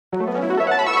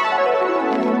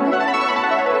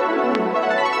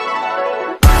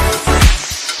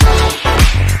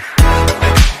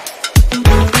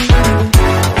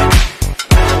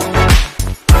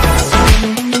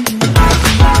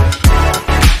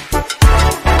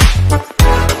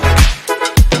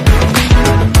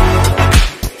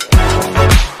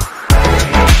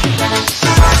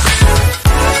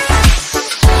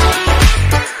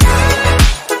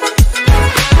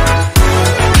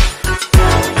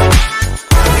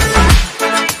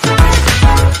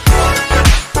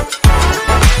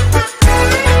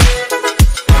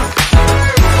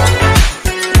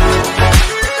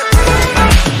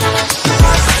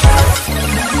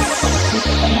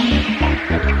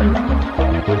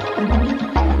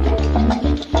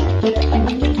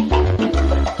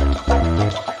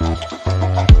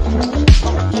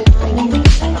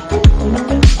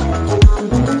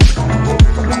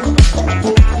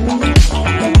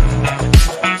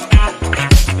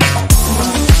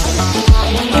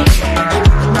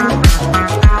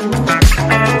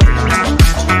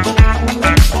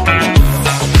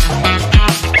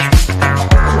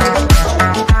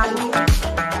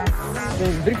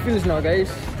this now,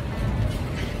 guys.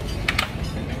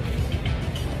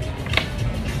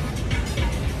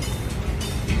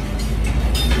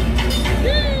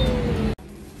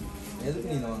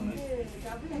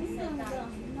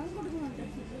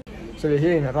 So we're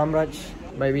here in Ramraj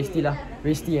by Vesti lah.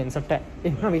 Vesti and Satta.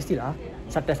 Not Vesti lah.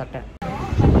 Satta.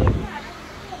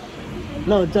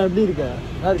 No, it's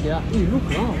look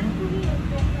now.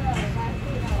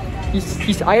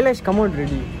 His eyelash come out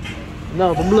already.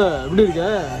 No,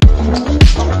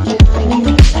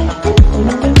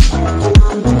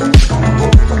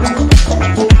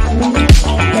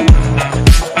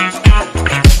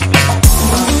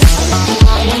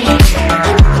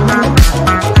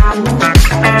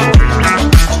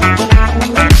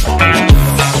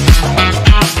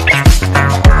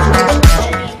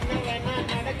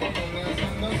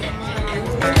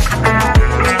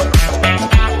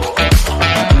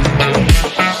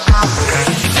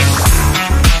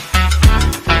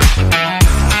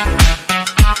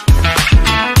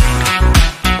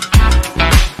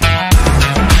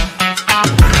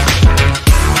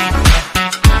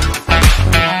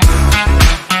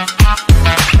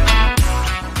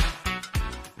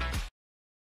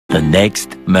 The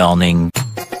next morning.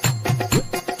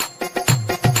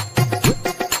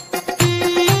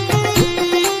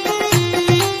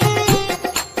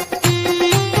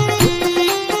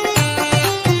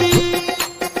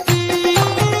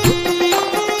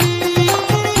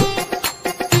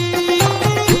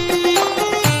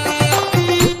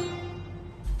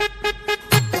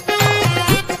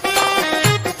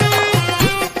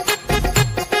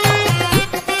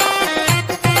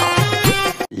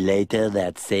 Later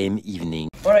that same evening.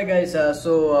 Alright guys,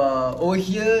 over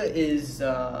here is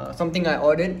something I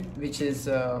ordered, which is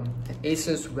an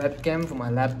Asus webcam for my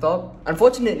laptop.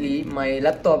 Unfortunately, my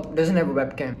laptop doesn't have a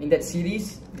webcam. In that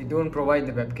series, they don't provide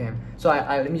the webcam. So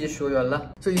let me just show you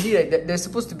Allah. So you see, like, there's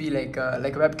supposed to be like a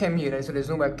webcam here, right? So there's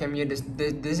no webcam here.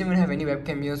 There doesn't even have any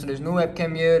webcam here. So there's no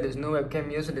webcam here. There's no webcam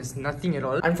here. So there's nothing at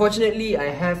all. Unfortunately, I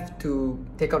have to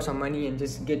take out some money and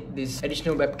just get this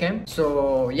additional webcam.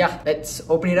 So yeah, let's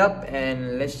open it up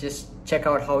and let's just check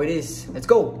out how it is. Let's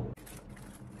go.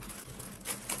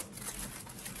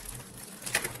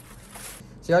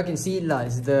 So y'all can see it lah,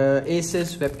 it's the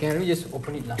Asus webcam. Let me just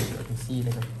open it lah so you can see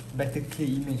like a better clear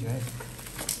image, right?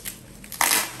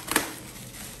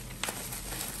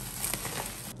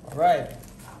 Alright.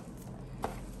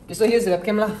 Okay, so here's the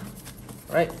webcam lah.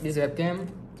 Alright, this webcam,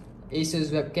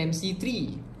 Asus webcam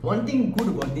C3. One thing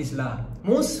good about this lah,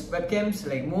 most webcams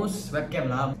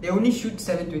lah, they only shoot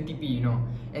 720p, you know.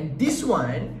 And this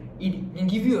one, it can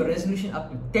give you a resolution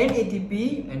up to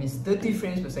 1080p and it's 30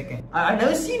 frames per second. I've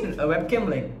never seen a webcam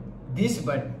like this,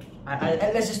 but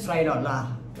let's just try it out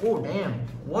lah. Oh damn,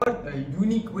 what a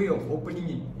unique way of opening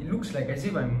it. It looks like as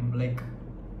if I'm like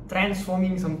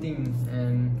transforming something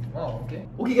and wow, okay.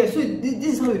 Okay guys, so this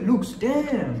is how it looks.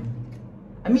 Damn.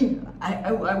 I mean,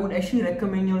 I would actually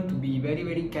recommend you all to be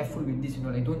very careful with this, you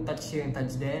know, like don't touch here and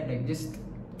touch there, like just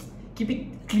keep it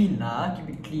clean lah,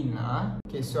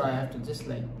 Okay, so I have to just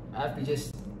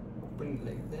open it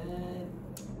like that.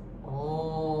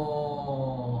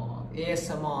 Oh,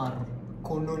 ASMR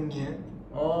kononnya.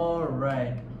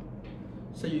 Alright,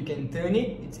 so you can turn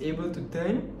it, it's able to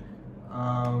turn,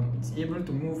 it's able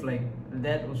to move like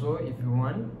that also if you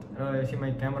want. You see my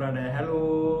camera there,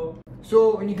 hello.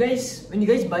 So when you guys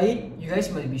buy it, you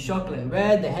guys might be shocked like,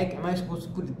 where the heck am I supposed to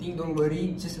put the thing? Don't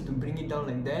worry, just have to bring it down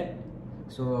like that.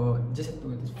 So just have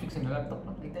to fix on the laptop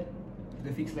like that.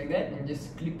 Fix like that and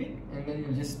just clip it and then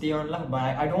you just stay on lah.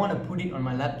 But I don't want to put it on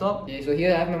my laptop. Okay, so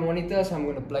here I have my monitor, so I'm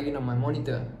going to plug in on my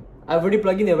monitor. I've already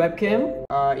plugged in the webcam.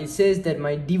 It says that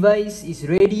my device is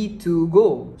ready to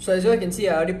go. So as you can see,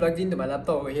 I already plugged into my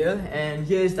laptop over here, and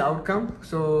here's the outcome.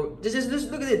 So just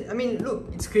look at it. I mean, look,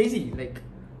 it's crazy. Like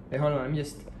hold on,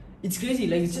 it's crazy.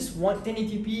 Like it's just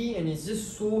 1080p and it's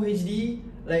just so HD.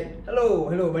 Like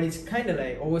hello, but it's kind of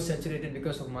like oversaturated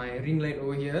because of my ring light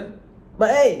over here.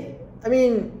 But hey, I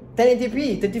mean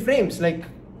 1080p, 30 frames. Like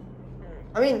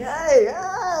I mean, hey.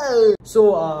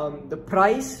 So the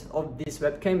price of this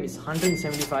webcam is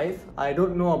 175. I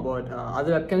don't know about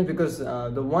other webcams because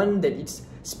the one that it's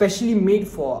specially made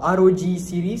for ROG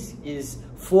series is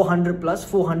 400 plus,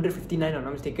 459 if I'm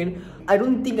not mistaken. I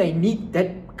don't think I need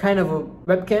that kind of a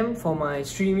webcam for my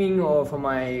streaming or for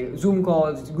my Zoom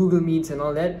calls, Google Meets and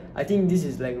all that. I think this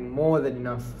is like more than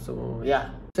enough. So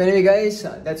yeah. So anyway guys,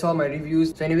 that's all my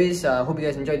reviews. So anyways, I hope you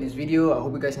guys enjoyed this video. I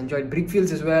hope you guys enjoyed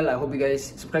Brickfields as well. I hope you guys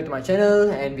subscribe to my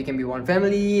channel and we can be one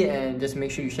family, and just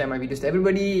make sure you share my videos to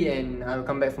everybody, and I'll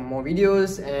come back for more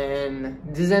videos. And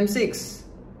this is M6.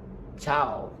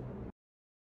 Ciao.